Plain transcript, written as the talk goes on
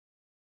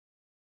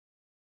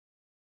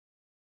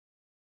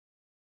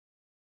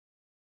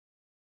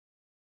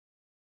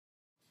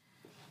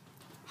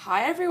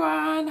Hi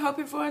everyone, hope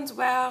everyone's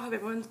well, hope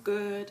everyone's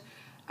good.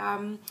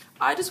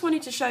 I just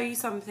wanted to show you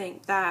something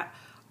that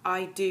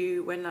I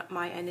do when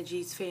my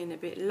energy's feeling a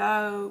bit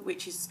low,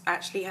 which is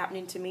actually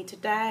happening to me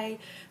today.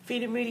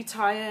 Feeling really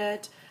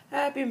tired,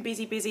 been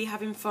busy,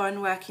 having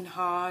fun, working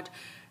hard.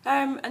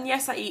 And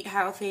yes, I eat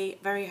healthy,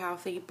 very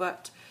healthy,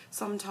 but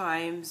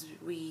sometimes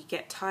we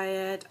get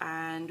tired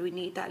and we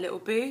need that little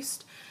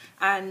boost.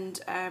 And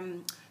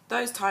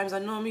those times I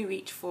normally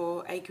reach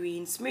for a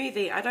green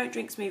smoothie. I don't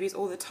drink smoothies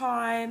all the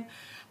time,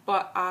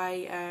 but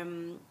I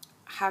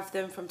have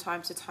them from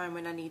time to time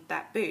when I need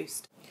that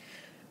boost.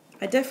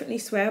 I definitely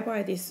swear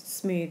by this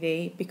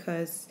smoothie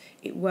because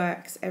it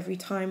works every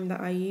time that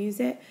I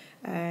use it,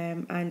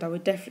 and I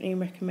would definitely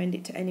recommend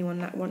it to anyone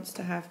that wants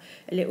to have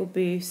a little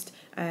boost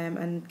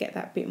and get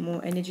that bit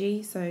more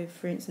energy. So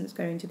for instance,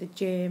 going to the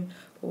gym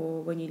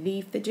or when you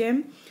leave the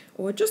gym,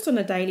 or just on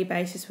a daily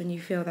basis when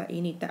you feel that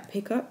you need that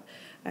pickup.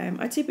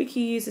 I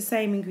typically use the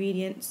same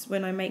ingredients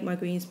when I make my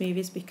green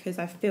smoothies because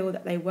I feel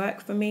that they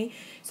work for me.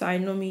 So I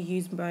normally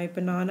use my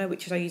banana,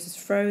 which I use as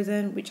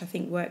frozen, which I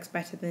think works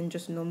better than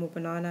just normal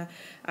banana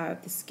out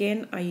of the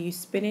skin. I use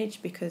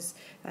spinach because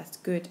that's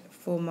good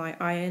for my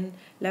iron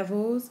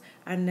levels.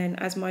 And then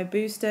as my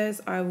boosters,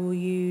 I will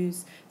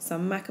use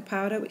some maca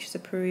powder, which is a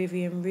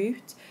Peruvian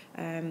root,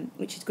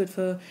 which is good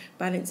for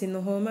balancing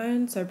the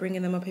hormones. So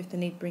bringing them up if they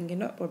need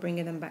bringing up, or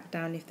bringing them back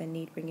down if they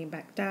need bringing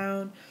back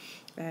down.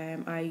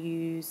 I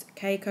use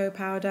cacao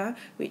powder,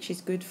 which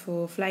is good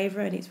for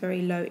flavour and it's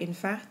very low in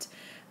fat.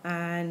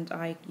 And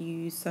I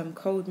use some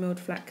cold milled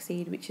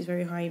flaxseed, which is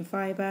very high in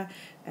fibre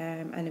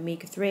and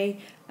omega-3.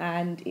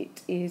 And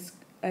it is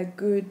a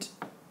good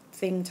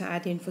thing to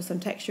add in for some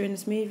texture in the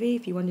smoothie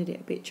if you wanted it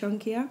a bit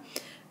chunkier.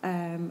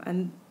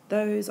 And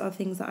those are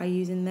things that I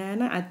use in there.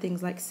 And I add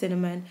things like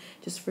cinnamon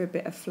just for a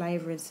bit of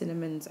flavour, and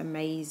cinnamon's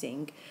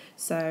amazing.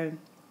 So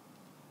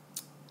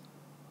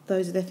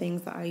those are the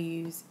things that I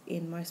use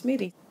in my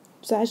smoothie.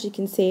 So as you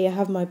can see, I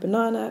have my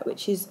banana,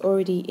 which is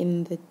already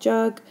in the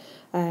jug.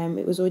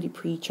 It was already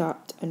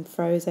pre-chopped and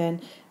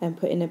frozen and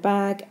put in a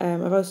bag.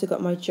 I've also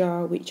got my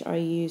jar, which I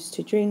use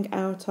to drink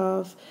out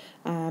of.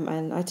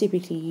 And I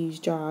typically use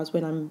jars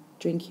when I'm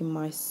drinking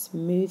my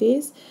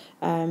smoothies.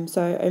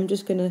 So I'm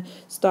just going to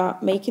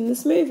start making the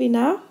smoothie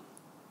now.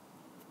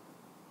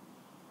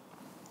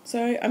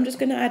 So I'm just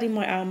going to add in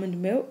my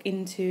almond milk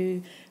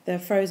into the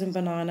frozen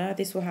banana.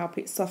 This will help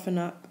it soften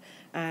up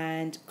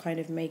and kind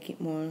of make it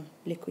more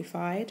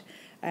liquefied.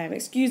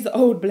 Excuse the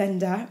old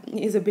blender,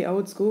 it is a bit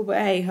old school, but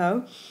hey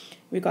ho,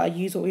 we've got to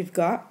use what we've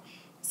got.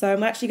 So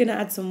I'm actually going to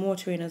add some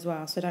water in as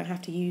well, so I don't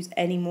have to use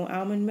any more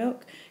almond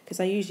milk, because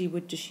I usually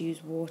would just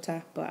use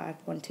water, but I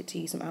wanted to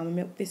use some almond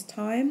milk this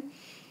time.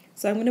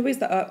 So I'm going to whiz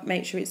that up,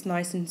 make sure it's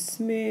nice and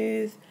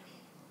smooth.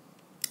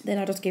 Then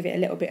I'll just give it a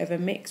little bit of a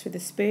mix with a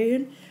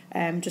spoon,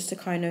 just to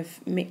kind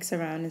of mix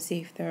around and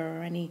see if there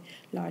are any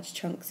large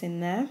chunks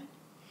in there.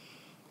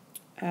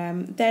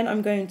 Then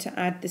I'm going to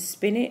add the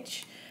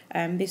spinach.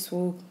 This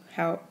will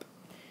help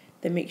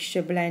the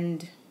mixture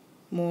blend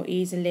more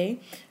easily,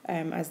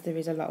 as there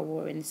is a lot of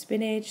water in the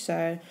spinach.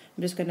 So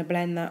I'm just going to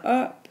blend that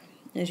up.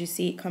 As you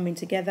see it coming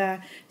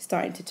together,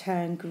 starting to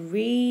turn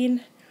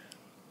green,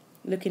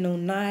 looking all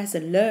nice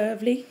and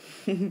lovely.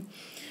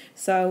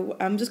 So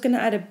I'm just going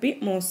to add a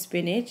bit more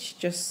spinach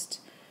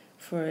just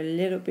for a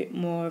little bit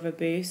more of a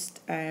boost.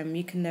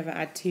 You can never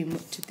add too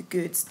much of the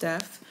good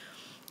stuff.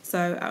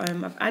 So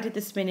I've added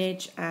the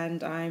spinach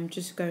and I'm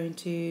just going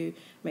to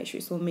make sure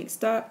it's all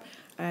mixed up.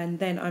 And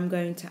then I'm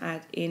going to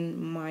add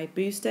in my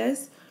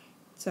boosters.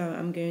 So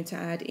I'm going to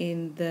add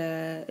in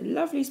the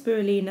lovely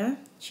spirulina.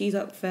 She's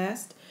up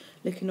first,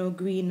 looking all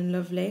green and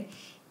lovely.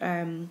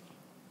 As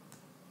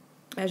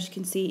you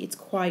can see, it's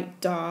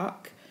quite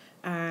dark.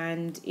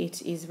 And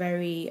it is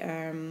very,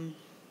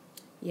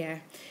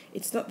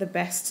 it's not the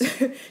best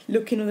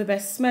looking or the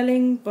best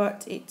smelling,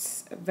 but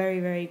it's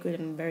very good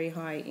and very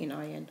high in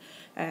iron.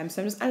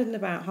 So I'm just adding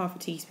about half a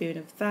teaspoon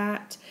of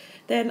that.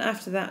 Then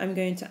after that, I'm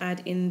going to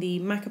add in the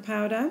maca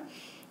powder.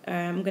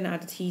 I'm going to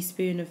add a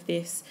teaspoon of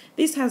this.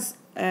 This has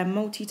a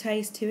malty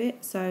taste to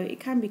it, so it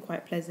can be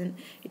quite pleasant.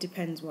 It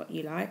depends what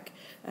you like.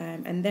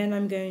 And then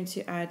I'm going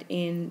to add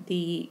in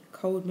the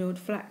cold milled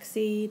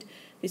flaxseed.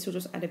 This will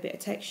just add a bit of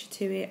texture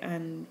to it,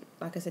 and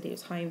like I said, it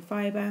was high in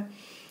fibre.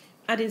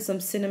 Adding some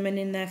cinnamon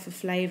in there for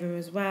flavour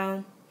as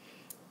well.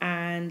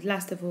 And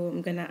last of all,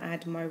 I'm going to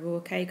add my raw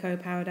cacao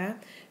powder,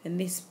 and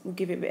this will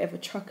give it a bit of a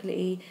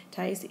chocolatey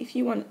taste. If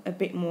you want a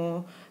bit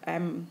more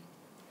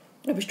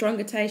of a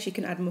stronger taste, you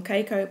can add more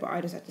cacao, but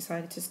I just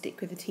decided to stick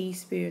with a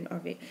teaspoon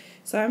of it.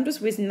 So I'm just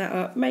whizzing that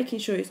up, making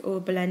sure it's all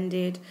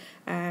blended.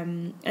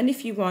 And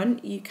if you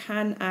want, you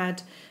can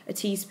add a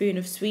teaspoon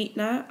of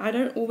sweetener. I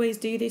don't always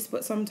do this,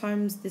 but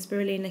sometimes the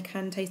spirulina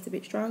can taste a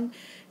bit strong.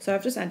 So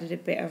I've just added a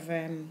bit of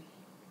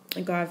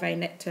agave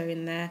nectar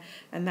in there,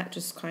 and that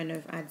just kind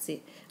of adds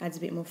a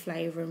bit more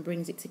flavour and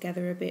brings it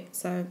together a bit.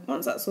 So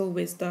once that's all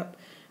whizzed up,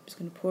 I'm just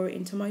going to pour it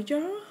into my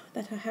jar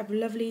that I have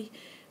lovely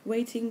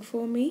waiting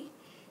for me.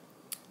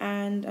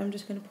 and I'm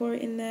just going to pour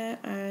it in there,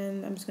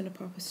 and I'm just going to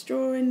pop a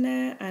straw in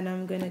there, and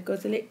I'm going to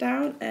guzzle it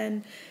down,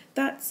 and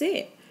that's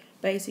it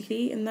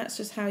basically. And that's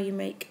just how you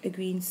make a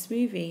green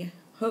smoothie.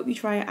 Hope you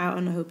try it out,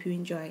 and I hope you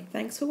enjoy.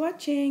 Thanks for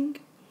watching.